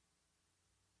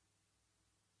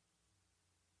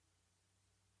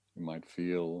 You might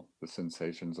feel the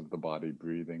sensations of the body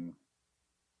breathing.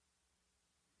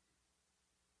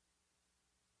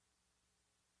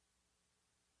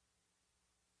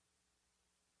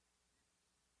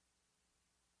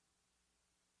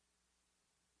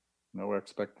 No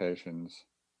expectations,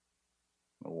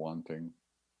 no wanting.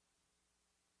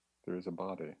 There is a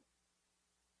body.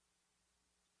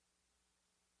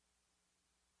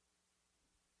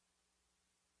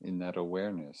 In that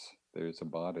awareness, there is a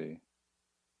body.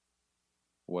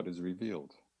 What is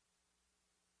revealed?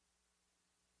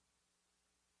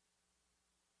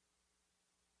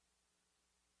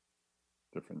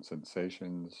 Different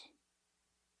sensations,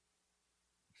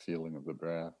 feeling of the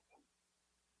breath.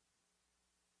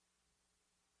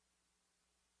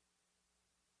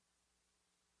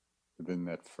 Within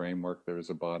that framework, there is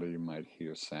a body. You might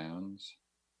hear sounds.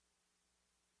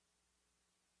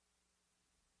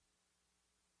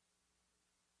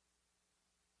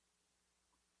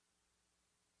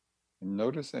 And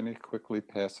notice any quickly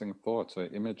passing thoughts or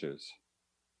images,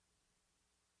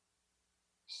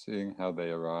 seeing how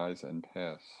they arise and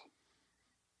pass.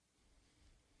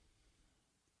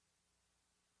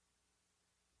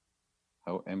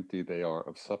 How empty they are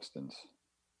of substance.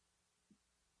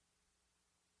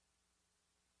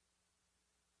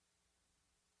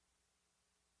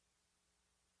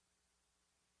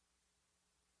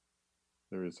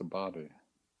 There is a body.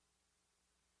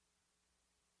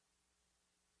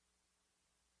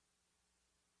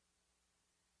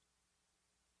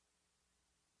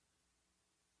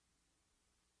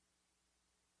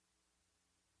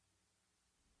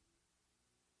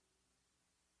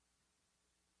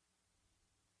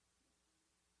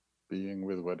 Being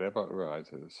with whatever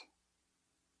arises,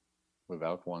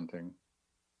 without wanting,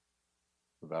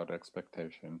 without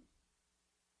expectation.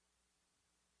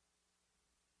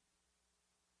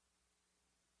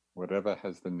 Whatever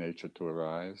has the nature to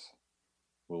arise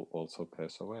will also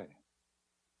pass away.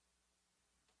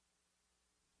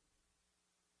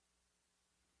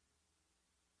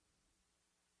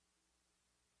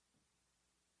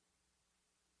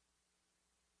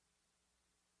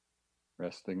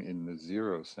 Resting in the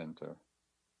zero center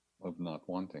of not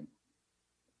wanting.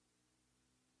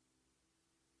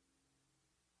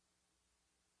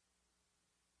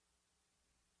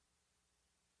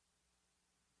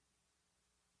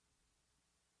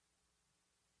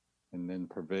 And then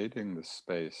pervading the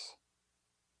space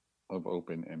of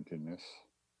open emptiness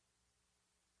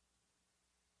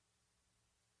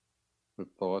with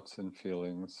thoughts and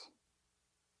feelings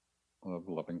of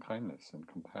loving kindness and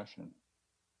compassion.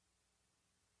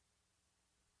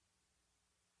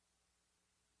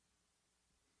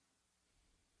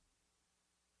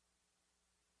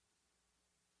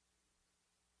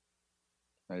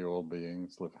 May all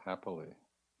beings live happily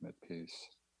and at peace.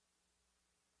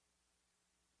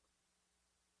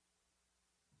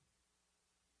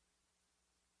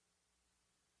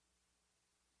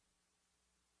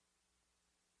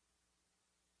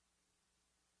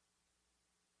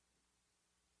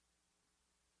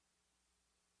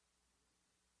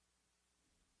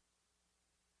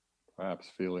 Perhaps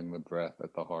feeling the breath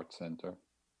at the heart center,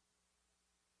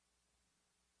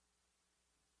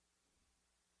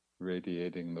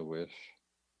 radiating the wish.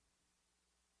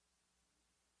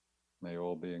 May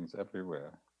all beings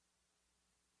everywhere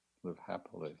live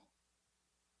happily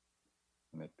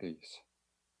and at peace.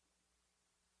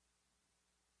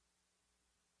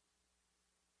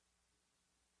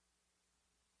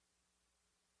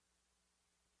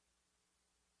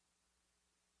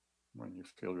 When you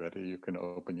feel ready, you can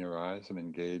open your eyes and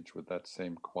engage with that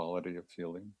same quality of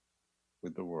feeling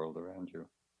with the world around you.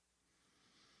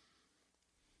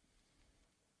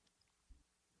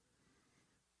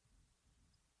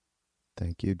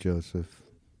 Thank you, Joseph.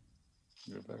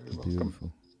 You're very welcome.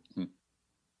 Beautiful.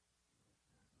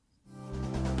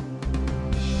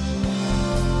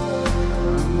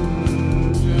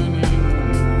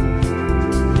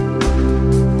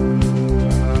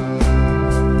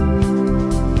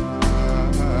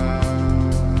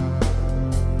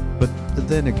 But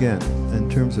then again,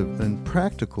 in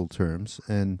practical terms,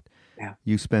 and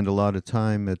you spend a lot of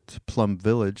time at Plum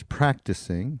Village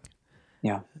practicing.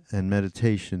 Yeah. And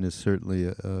meditation is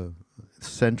certainly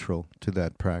central to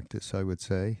that practice, I would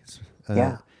say.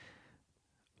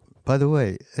 By the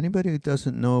way, anybody who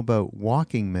doesn't know about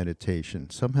walking meditation,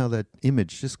 somehow that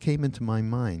image just came into my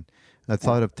mind. I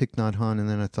thought of Thich Nhat Hanh, and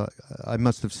then I thought, I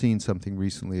must have seen something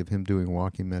recently of him doing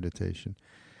walking meditation.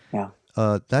 Yeah.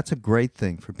 That's a great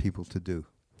thing for people to do.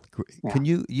 Can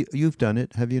you've done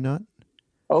it, have you not?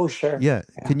 Oh, sure. Yeah.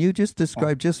 Can you just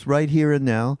describe just right here and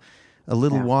now a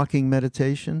little walking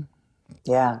meditation?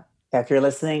 Yeah. If you're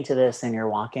listening to this and you're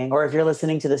walking, or if you're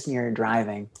listening to this and you're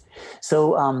driving.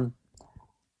 So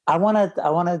I want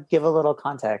to give a little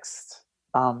context.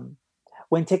 When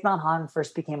Thich Nhat Hanh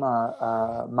first became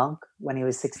a monk when he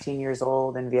was 16 years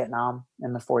old in Vietnam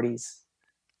in the 40s,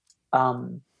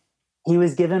 he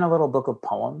was given a little book of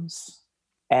poems.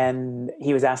 And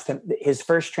he was asked his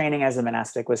first training as a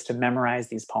monastic was to memorize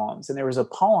these poems. And there was a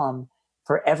poem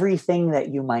for everything that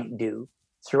you might do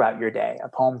throughout your day. A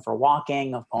poem for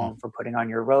walking, a poem for putting on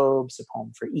your robes, a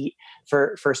poem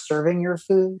for serving your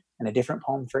food, and a different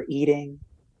poem for eating,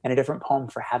 and a different poem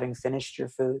for having finished your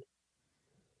food.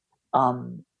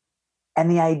 And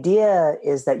the idea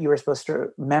is that you were supposed to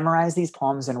memorize these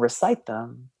poems and recite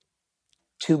them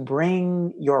to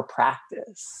bring your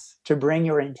practice, to bring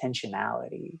your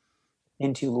intentionality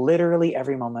into literally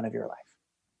every moment of your life.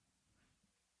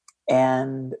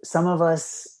 And some of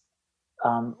us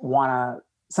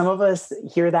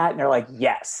hear that and they're like,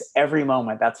 yes, every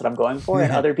moment, that's what I'm going for.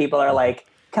 And other people are like,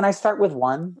 can I start with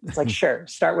one? It's like, sure,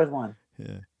 start with one.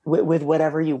 Yeah. With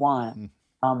whatever you want.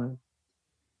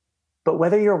 But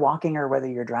whether you're walking or whether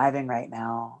you're driving right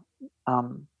now,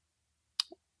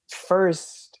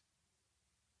 first,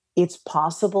 it's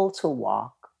possible to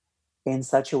walk in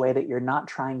such a way that you're not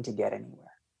trying to get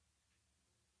anywhere.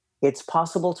 It's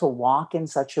possible to walk in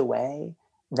such a way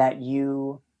that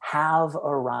you have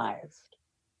arrived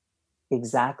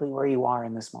exactly where you are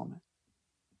in this moment.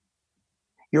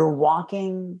 You're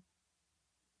walking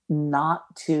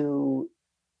not to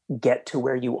get to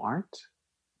where you aren't,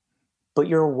 but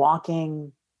you're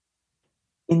walking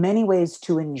in many ways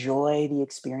to enjoy the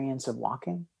experience of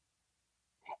walking,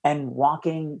 and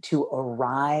walking to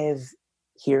arrive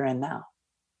here and now.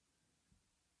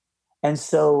 And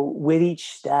so with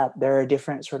each step, there are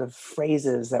different sort of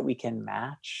phrases that we can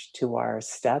match to our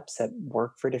steps that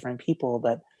work for different people.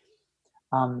 But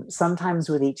sometimes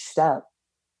with each step,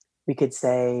 we could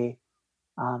say,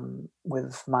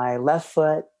 with my left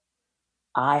foot,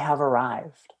 I have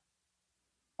arrived.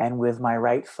 And with my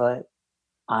right foot,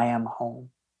 I am home.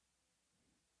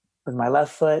 With my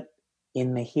left foot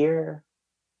in the here,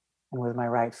 and with my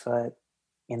right foot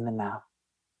in the now.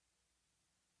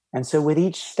 And so with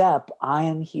each step, I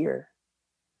am here.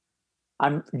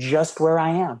 I'm just where I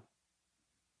am.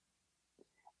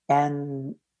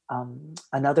 And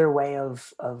another way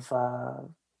of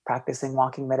practicing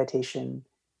walking meditation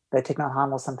that Thich Nhat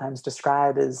Hanh will sometimes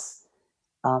describe is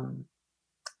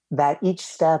that each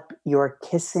step you're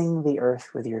kissing the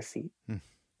earth with your feet.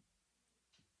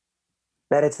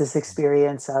 That it's this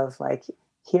experience of like,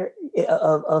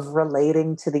 of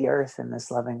relating to the earth in this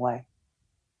loving way.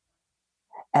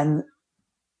 And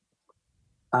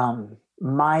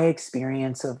my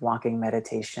experience of walking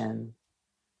meditation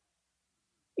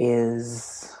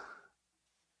is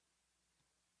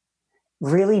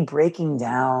really breaking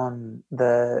down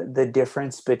the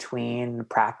difference between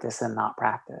practice and not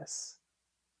practice,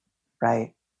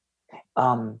 right?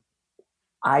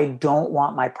 I don't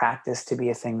want my practice to be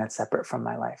a thing that's separate from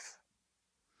my life.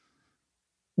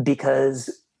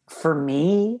 Because for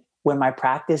me, when my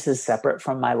practice is separate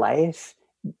from my life,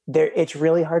 it's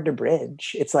really hard to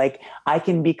bridge. It's like I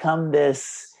can become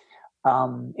this,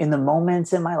 in the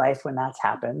moments in my life when that's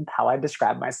happened, how I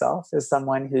describe myself as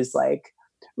someone who's like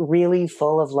really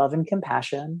full of love and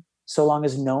compassion, so long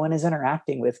as no one is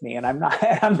interacting with me and I'm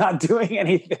not doing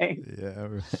anything. Yeah,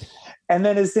 right. And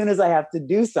then as soon as I have to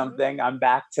do something, I'm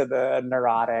back to the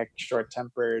neurotic,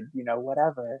 short-tempered,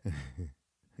 whatever.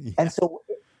 Yeah. And so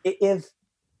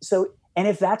And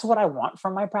if that's what I want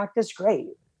from my practice, great.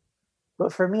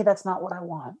 But for me, that's not what I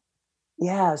want.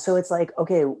 Yeah. So it's like,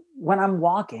 okay, when I'm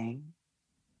walking,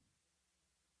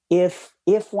 if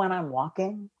when I'm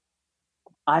walking,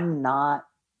 I'm not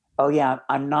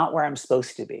where I'm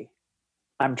supposed to be,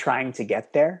 I'm trying to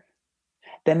get there,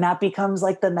 then that becomes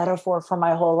like the metaphor for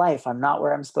my whole life. I'm not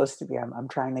where I'm supposed to be. I'm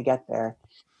trying to get there.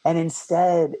 And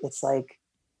instead it's like,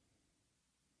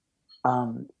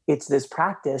 it's this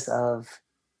practice of,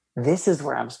 this is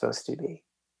where I'm supposed to be.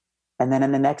 And then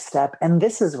in the next step, and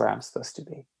this is where I'm supposed to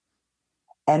be.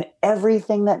 And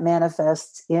everything that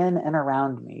manifests in and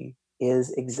around me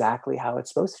is exactly how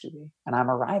it's supposed to be. And I'm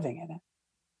arriving in it.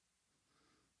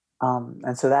 And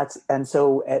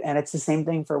it's the same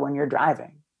thing for when you're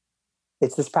driving.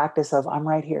 It's this practice of, I'm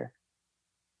right here.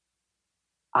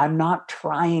 I'm not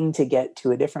trying to get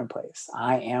to a different place.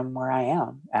 I am where I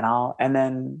am. And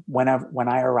then when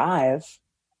I arrive,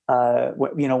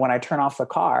 when I turn off the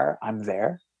car, I'm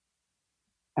there.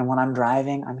 And when I'm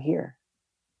driving, I'm here.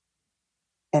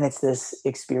 And it's this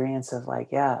experience of like,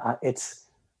 it's,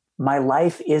 my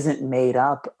life isn't made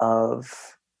up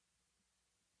of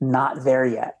not there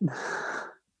yet.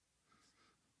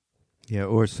 Yeah,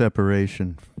 or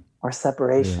separation. Or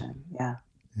separation, yeah.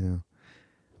 Yeah.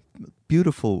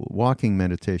 Beautiful walking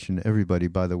meditation, everybody,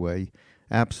 by the way.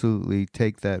 Absolutely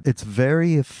take that. It's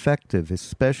very effective,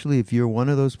 especially if you're one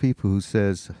of those people who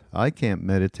says, I can't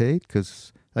meditate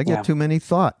because I get too many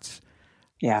thoughts.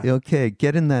 Yeah. Okay,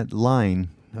 get in that line,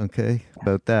 okay,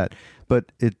 about that.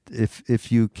 But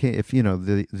if you can,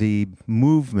 the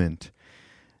movement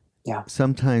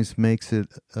sometimes makes it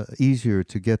easier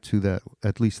to get to that,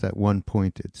 at least that one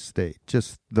pointed state.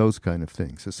 Just those kind of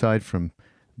things, aside from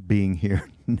being here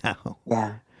now.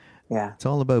 Yeah. Yeah. It's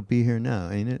all about be here now,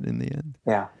 ain't it, in the end?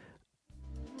 Yeah.